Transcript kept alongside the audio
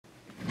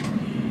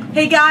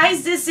Hey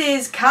guys, this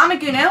is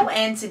Comic Uno,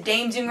 and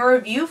today I'm doing a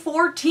review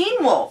for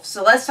Teen Wolf.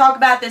 So let's talk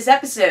about this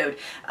episode.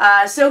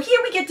 So here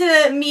we get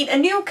to meet a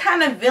new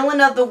kind of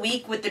villain of the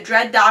week with the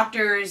Dread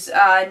Doctor's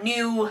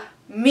new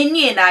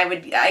minion,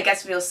 I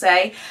guess we'll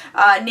say,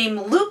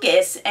 named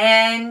Lucas,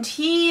 and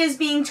he is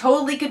being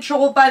totally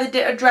controlled by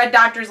the Dread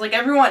Doctors like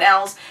everyone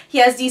else. He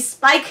has these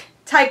spike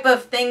type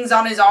of things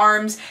on his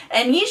arms,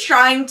 and he's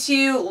trying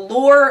to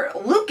lure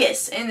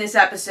Lucas in this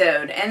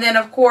episode. And then,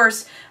 of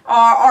course,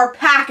 our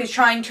pack is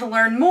trying to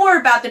learn more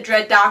about the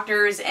Dread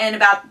Doctors and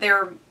about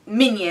their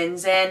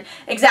minions and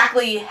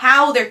exactly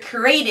how they're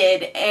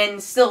created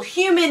and still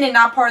human and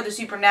not part of the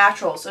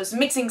supernatural. So it's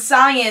mixing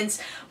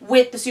science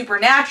with the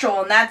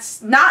supernatural, and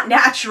that's not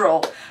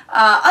natural.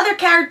 Other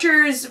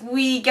characters,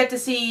 we get to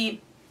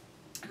see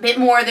bit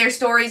more of their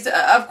stories.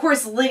 Of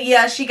course,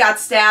 Lydia, she got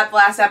stabbed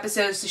last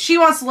episode, so she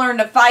wants to learn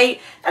to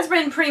fight. That's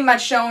been pretty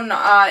much shown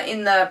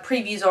in the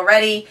previews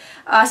already.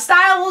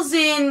 Stiles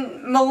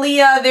and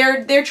Malia,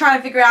 they're trying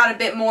to figure out a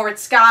bit more with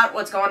Scott,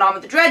 what's going on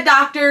with the Dread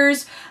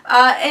Doctors.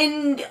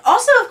 And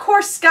also, of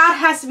course, Scott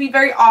has to be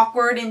very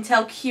awkward and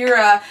tell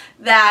Kira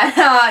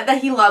that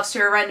that he loves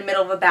her right in the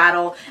middle of a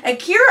battle. And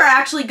Kira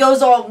actually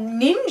goes all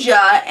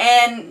ninja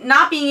and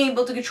not being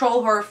able to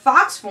control her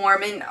fox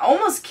form and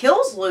almost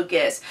kills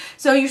Lucas.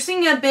 So you're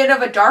seeing a bit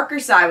of a darker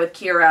side with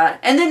Kira.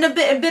 And then a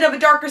bit of a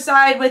darker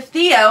side with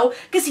Theo,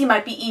 because he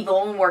might be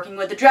evil and working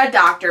with the Dread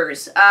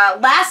Doctors.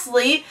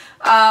 Lastly,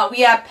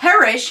 we have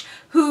Parrish,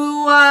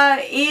 who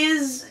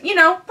is, you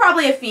know,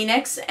 probably a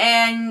phoenix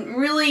and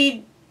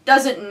really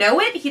doesn't know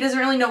it. He doesn't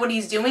really know what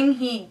he's doing.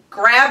 He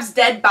grabs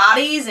dead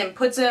bodies and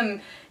puts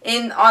them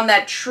in on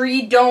that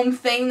tree dome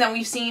thing that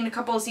we've seen a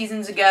couple of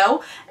seasons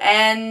ago,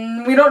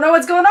 and we don't know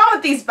what's going on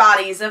with these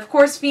bodies. Of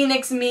course,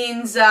 Phoenix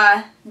means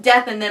death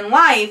and then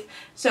life,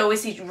 so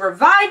is he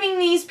reviving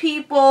these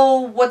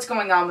people? What's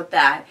going on with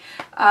that?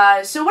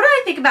 So what do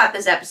I think about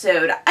this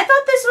episode? I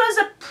thought this was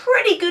a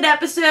pretty good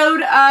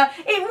episode.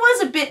 It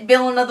was a bit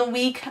villain of the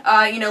week.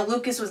 You know,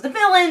 Lucas was the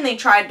villain, they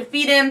tried to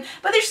defeat him,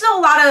 but there's still a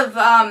lot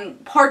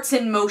of parts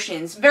and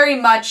motions. Very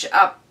much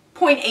a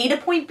point A to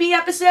point B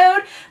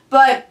episode,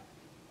 but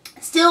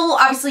still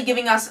obviously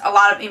giving us a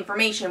lot of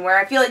information, where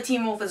I feel like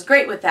Teen Wolf is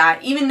great with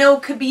that. Even though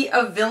it could be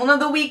a villain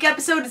of the week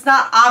episode, it's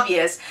not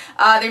obvious.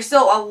 There's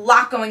still a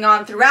lot going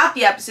on throughout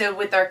the episode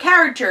with our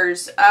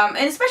characters,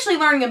 and especially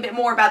learning a bit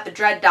more about the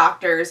Dread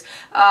Doctors,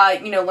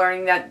 you know,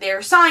 learning that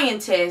they're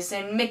scientists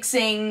and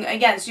mixing,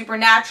 again,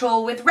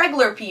 supernatural with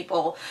regular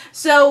people.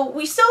 So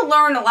we still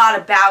learn a lot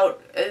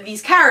about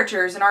these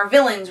characters and our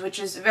villains, which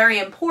is very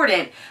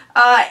important.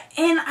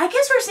 And I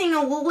guess we're seeing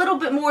a little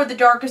bit more of the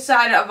darker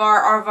side of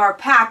our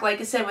pack,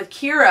 like I said, with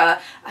Kira.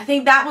 I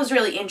think that was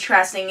really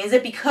interesting. Is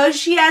it because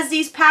she has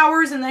these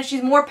powers and that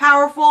she's more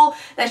powerful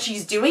that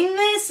she's doing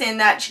this and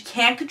that she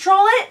can't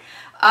control it?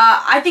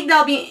 I think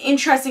that'll be an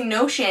interesting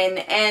notion,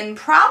 and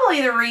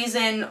probably the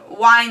reason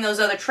why in those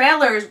other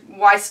trailers,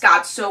 why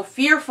Scott's so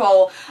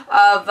fearful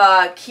of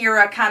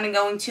Kira kind of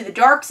going to the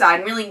dark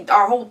side, and really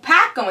our whole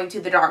pack going to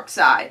the dark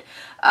side.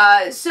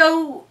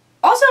 So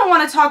also I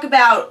want to talk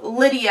about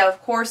Lydia,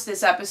 of course,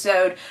 this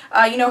episode.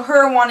 You know,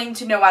 her wanting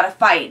to know how to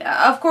fight.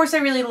 Of course, I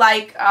really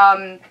like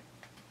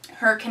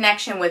her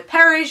connection with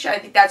Parrish. I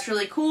think that's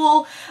really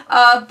cool.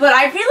 But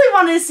I really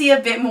wanted to see a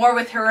bit more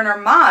with her and her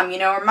mom. You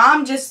know, her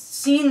mom just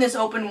seen this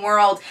open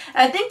world.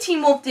 And I think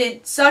Teen Wolf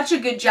did such a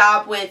good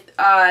job with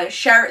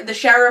the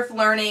sheriff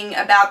learning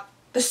about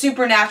the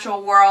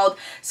supernatural world,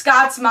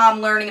 Scott's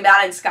mom learning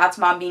about it, and Scott's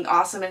mom being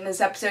awesome in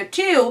this episode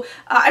too.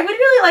 I would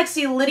really like to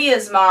see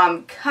Lydia's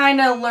mom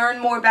kind of learn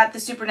more about the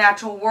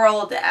supernatural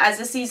world as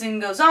the season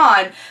goes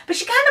on, but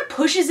she kind of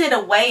pushes it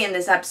away in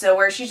this episode,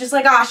 where she's just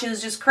like, oh, she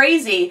was just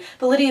crazy,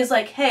 but Lydia's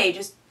like, hey,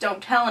 just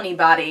don't tell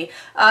anybody.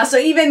 So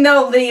even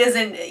though Lydia's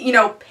in, you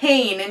know,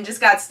 pain and just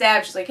got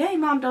stabbed, she's like, hey,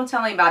 Mom, don't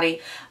tell anybody.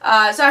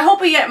 So I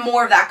hope we get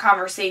more of that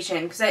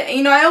conversation, because,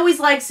 you know, I always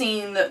like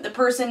seeing the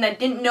person that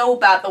didn't know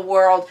about the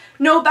world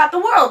know about the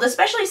world,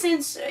 especially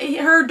since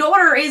her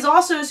daughter is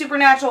also a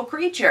supernatural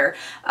creature.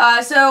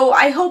 So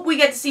I hope we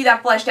get to see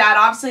that fleshed out.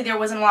 Obviously, there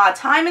wasn't a lot of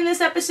time in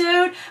this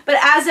episode, but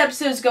as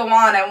episodes go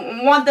on,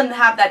 I want them to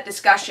have that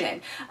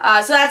discussion.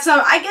 So that's,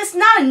 I guess,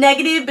 not a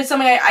negative, but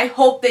something I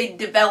hope they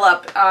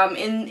develop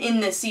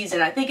in this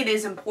season. I think it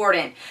is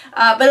important.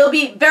 But it'll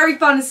be very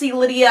fun to see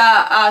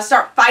Lydia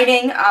start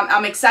fighting.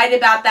 I'm excited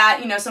about that.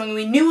 You know, something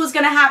we knew was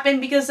going to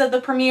happen because of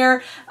the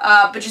premiere,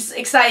 but just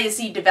excited to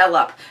see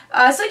develop.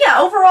 So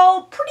yeah, overall,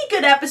 pretty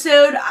good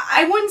episode.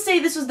 I wouldn't say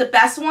this was the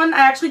best one. I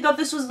actually thought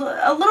this was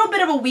a little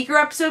bit of a weaker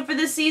episode for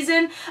this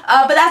season,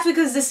 but that's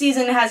because this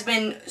season has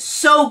been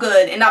so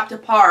good and up to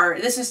par.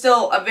 This is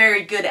still a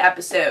very good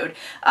episode.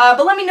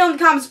 But let me know in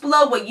the comments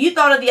below what you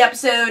thought of the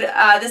episode.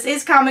 This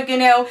is Comic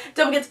Uno.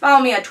 Don't forget to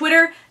follow me on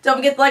Twitter. Don't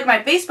forget to like my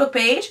Facebook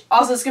page.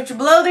 Also, description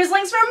below, there's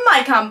links for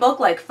my comic book,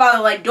 Like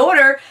Father, Like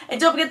Daughter.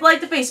 And don't forget to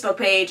like the Facebook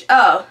page,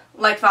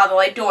 Like Father,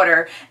 Like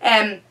Daughter.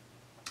 And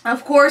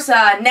of course,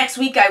 next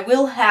week I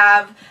will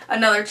have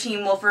another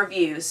Teen Wolf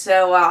review.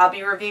 So I'll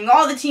be reviewing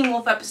all the Teen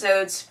Wolf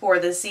episodes for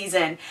this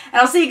season.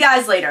 And I'll see you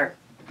guys later.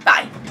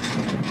 Bye.